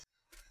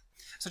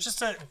So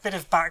just a bit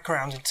of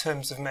background in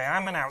terms of me.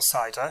 I'm an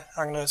outsider.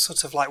 I'm going to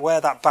sort of like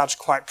wear that badge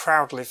quite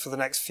proudly for the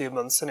next few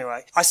months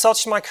anyway. I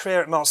started my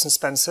career at Marks &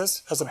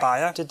 Spencer's as a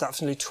buyer. Did that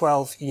for nearly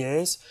 12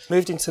 years.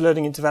 Moved into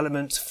learning and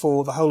development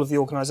for the whole of the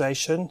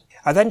organisation.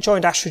 I then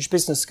joined Ashridge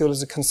Business School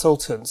as a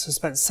consultant. So I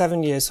spent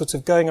 7 years sort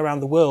of going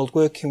around the world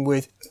working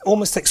with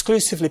almost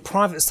exclusively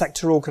private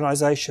sector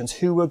organisations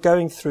who were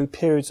going through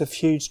periods of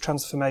huge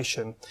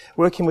transformation.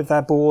 Working with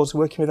their boards,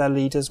 working with their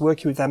leaders,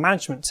 working with their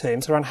management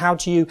teams around how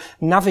do you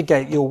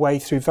navigate your way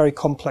through very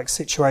complex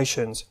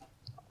situations.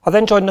 I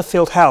then joined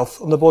Nuffield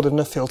Health on the board of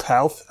Nuffield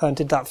Health and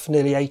did that for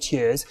nearly 8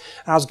 years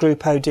as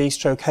Group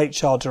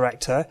OD/HR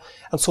Director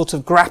and sort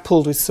of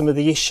grappled with some of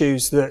the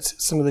issues that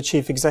some of the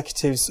chief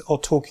executives are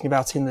talking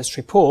about in this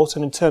report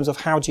and in terms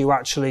of how do you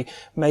actually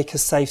make a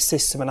safe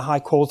system and a high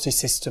quality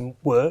system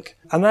work.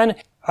 And then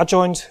I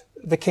joined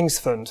the King's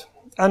Fund.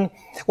 And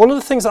one of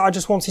the things that I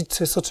just wanted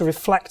to sort of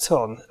reflect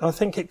on, and I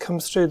think it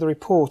comes through the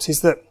report, is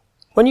that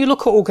when you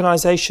look at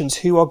organisations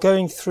who are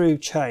going through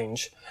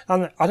change,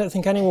 and I don't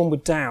think anyone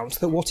would doubt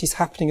that what is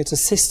happening at a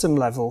system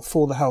level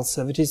for the health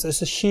service is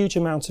there's a huge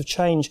amount of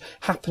change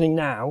happening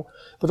now,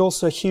 but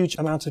also a huge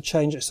amount of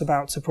change that's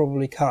about to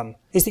probably come,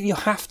 is that you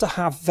have to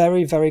have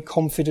very, very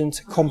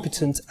confident,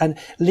 competent and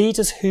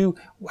leaders who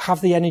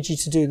have the energy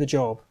to do the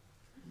job.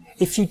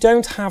 If you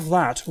don't have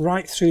that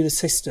right through the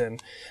system,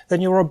 then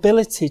your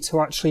ability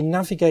to actually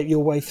navigate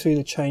your way through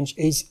the change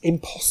is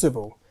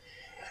impossible.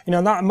 You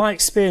know, that my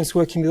experience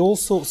working with all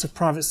sorts of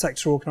private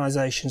sector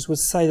organisations would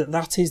say that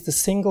that is the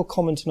single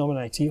common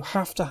denominator. You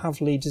have to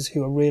have leaders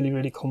who are really,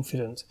 really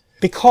confident.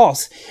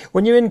 Because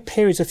when you're in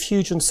periods of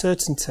huge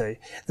uncertainty,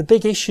 the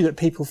big issue that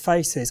people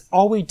face is,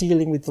 are we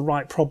dealing with the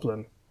right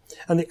problem?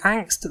 And the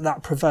angst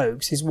that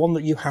provokes is one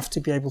that you have to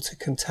be able to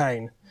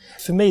contain.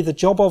 For me, the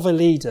job of a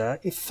leader,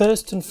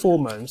 first and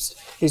foremost,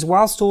 is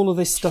whilst all of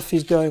this stuff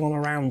is going on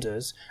around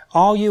us,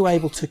 are you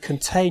able to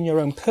contain your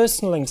own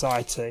personal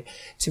anxiety,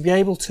 to be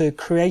able to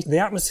create the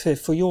atmosphere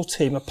for your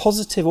team, a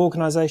positive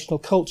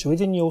organisational culture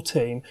within your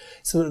team,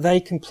 so that they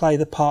can play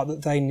the part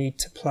that they need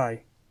to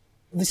play?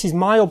 This is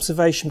my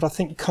observation, but I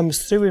think it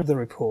comes through in the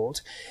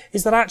report,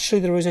 is that actually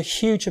there is a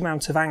huge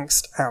amount of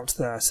angst out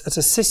there at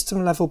a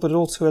system level, but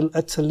also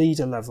at a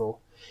leader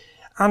level.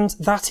 And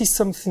that is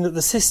something that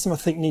the system, I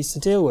think, needs to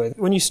deal with.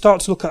 When you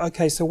start to look at,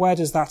 okay, so where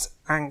does that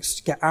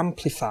angst get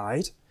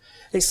amplified?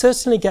 It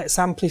certainly gets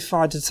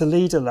amplified at a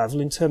leader level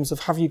in terms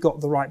of have you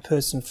got the right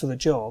person for the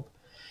job?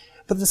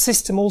 But the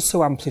system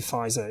also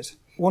amplifies it.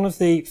 One of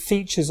the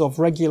features of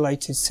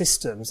regulated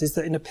systems is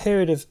that in a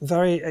period of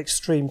very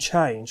extreme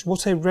change,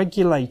 what a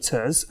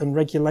regulators and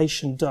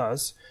regulation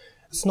does,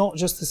 it's not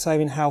just the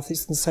same in health,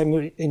 it's the same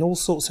in all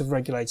sorts of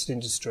regulated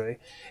industry,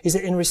 is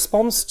that in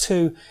response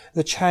to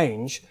the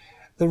change,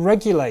 the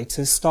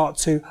regulators start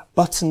to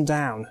button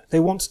down. They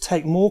want to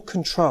take more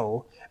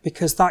control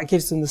because that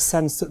gives them the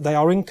sense that they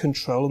are in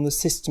control and the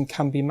system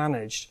can be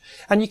managed.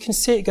 And you can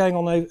see it going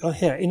on over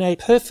here. In a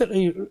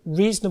perfectly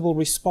reasonable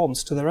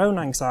response to their own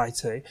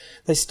anxiety,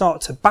 they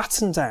start to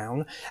batten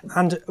down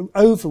and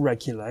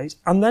over-regulate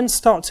and then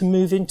start to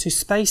move into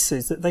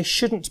spaces that they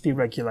shouldn't be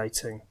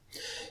regulating.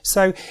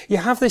 So you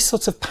have this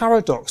sort of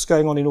paradox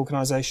going on in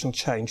organisational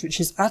change, which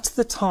is at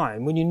the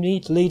time when you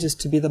need leaders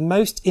to be the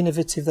most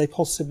innovative they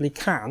possibly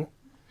can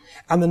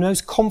and the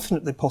most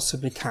confident they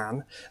possibly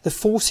can, the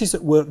forces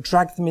at work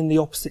drag them in the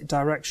opposite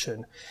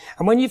direction.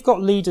 And when you've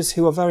got leaders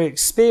who are very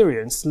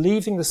experienced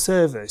leaving the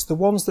service, the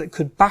ones that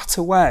could bat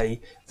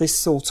away this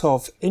sort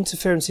of,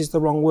 interference is the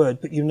wrong word,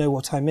 but you know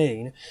what I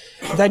mean,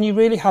 then you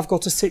really have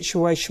got a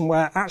situation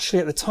where actually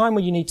at the time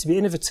when you need to be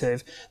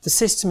innovative, the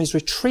system is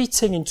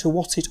retreating into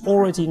what it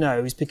already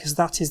knows because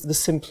that is the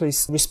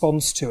simplest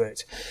response to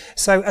it.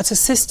 So at a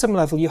system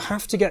level, you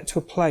have to get to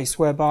a place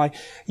whereby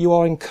you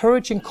are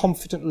encouraging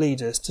confident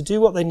leaders to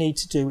do what they need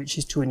to do, which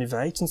is to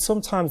innovate, and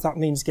sometimes that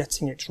means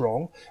getting it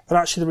wrong, but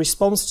actually the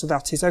response to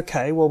that is,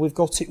 okay, well we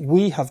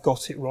have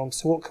got it wrong,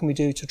 so what can we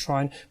do to try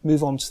and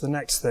move on to the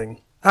next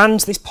thing?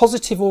 And this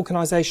positive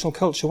organisational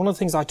culture, one of the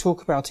things I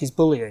talk about is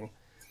bullying.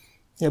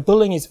 You know,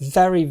 bullying is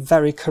very,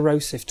 very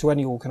corrosive to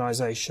any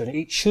organisation.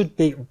 It should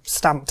be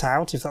stamped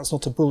out, if that's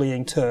not a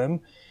bullying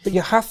term, but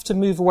you have to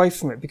move away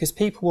from it because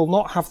people will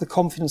not have the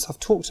confidence I've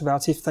talked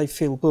about if they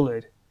feel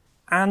bullied.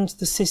 And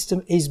the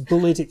system is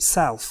bullied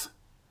itself.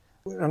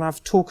 And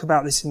I've talked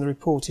about this in the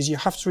report, is you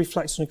have to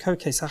reflect on,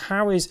 okay, so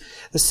how is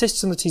the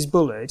system that is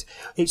bullied,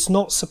 it's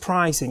not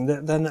surprising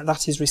that then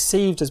that is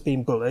received as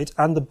being bullied,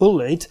 and the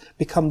bullied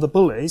become the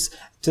bullies,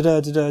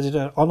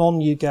 on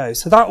you go.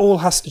 So that all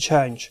has to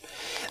change.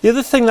 The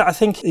other thing that I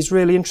think is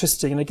really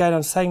interesting, and again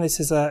I'm saying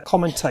this as a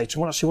commentator,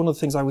 and actually one of the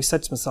things I always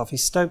said to myself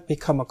is don't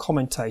become a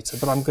commentator,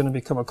 but I'm going to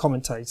become a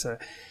commentator,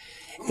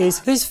 is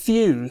this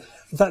view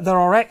that there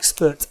are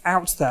experts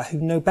out there who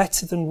know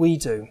better than we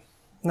do.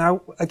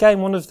 Now, again,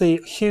 one of the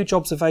huge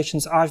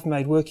observations I've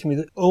made working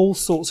with all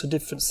sorts of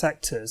different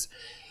sectors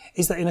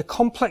is that in a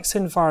complex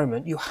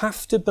environment, you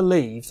have to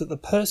believe that the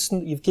person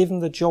that you've given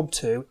the job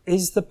to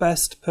is the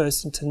best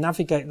person to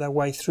navigate their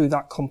way through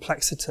that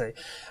complexity,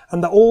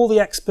 and that all the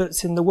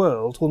experts in the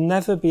world will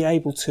never be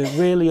able to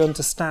really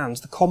understand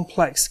the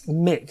complex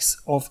mix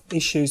of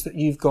issues that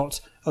you've got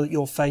or that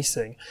you're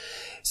facing.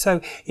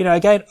 So,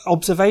 again,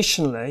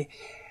 observationally,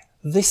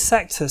 this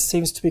sector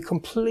seems to be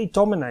completely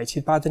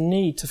dominated by the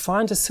need to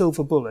find a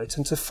silver bullet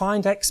and to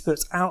find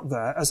experts out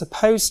there, as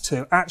opposed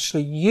to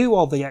actually you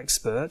are the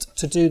expert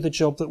to do the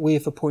job that we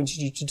have appointed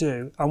you to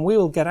do, and we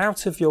will get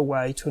out of your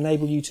way to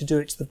enable you to do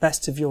it to the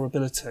best of your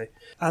ability.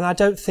 And I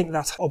don't think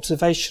that,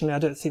 observationally, I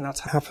don't think that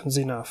happens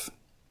enough.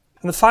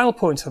 And the final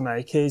point I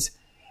make is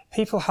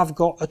people have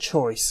got a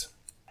choice.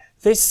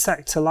 This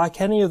sector,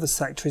 like any other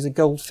sector, is a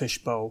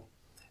goldfish bowl.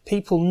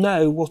 People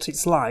know what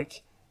it's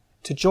like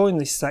to join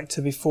this sector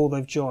before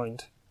they've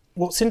joined.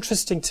 What's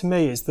interesting to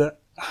me is that,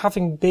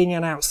 having been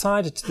an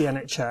outsider to the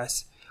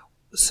NHS,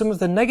 some of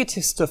the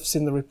negative stuffs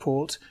in the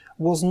report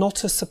was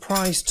not a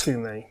surprise to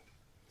me.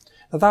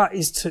 Now that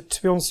is, to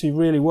be honest with you,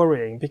 really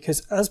worrying,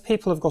 because as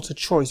people have got a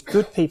choice,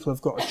 good people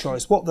have got a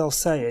choice, what they'll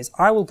say is,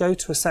 I will go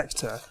to a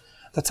sector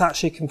that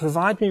actually can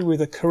provide me with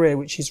a career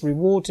which is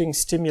rewarding,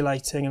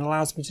 stimulating, and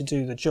allows me to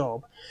do the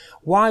job.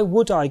 Why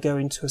would I go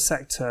into a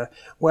sector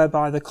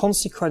whereby the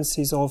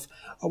consequences of,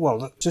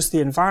 just the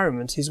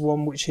environment is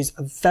one which is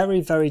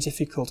very, very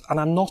difficult, and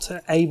I'm not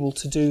able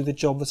to do the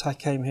job that I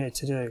came here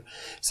to do?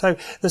 So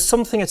there's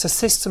something at a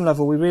system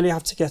level we really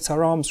have to get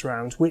our arms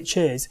around, which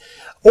is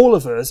all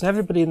of us, and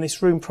everybody in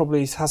this room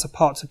probably has a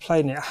part to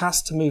play in it,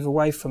 has to move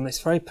away from this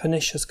very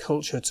pernicious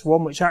culture to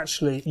one which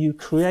actually you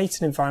create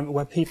an environment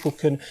where people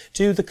can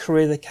do the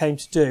career they came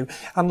to do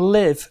and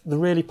live the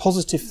really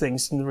positive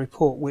things in the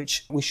report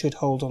which we should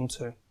hold on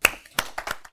to.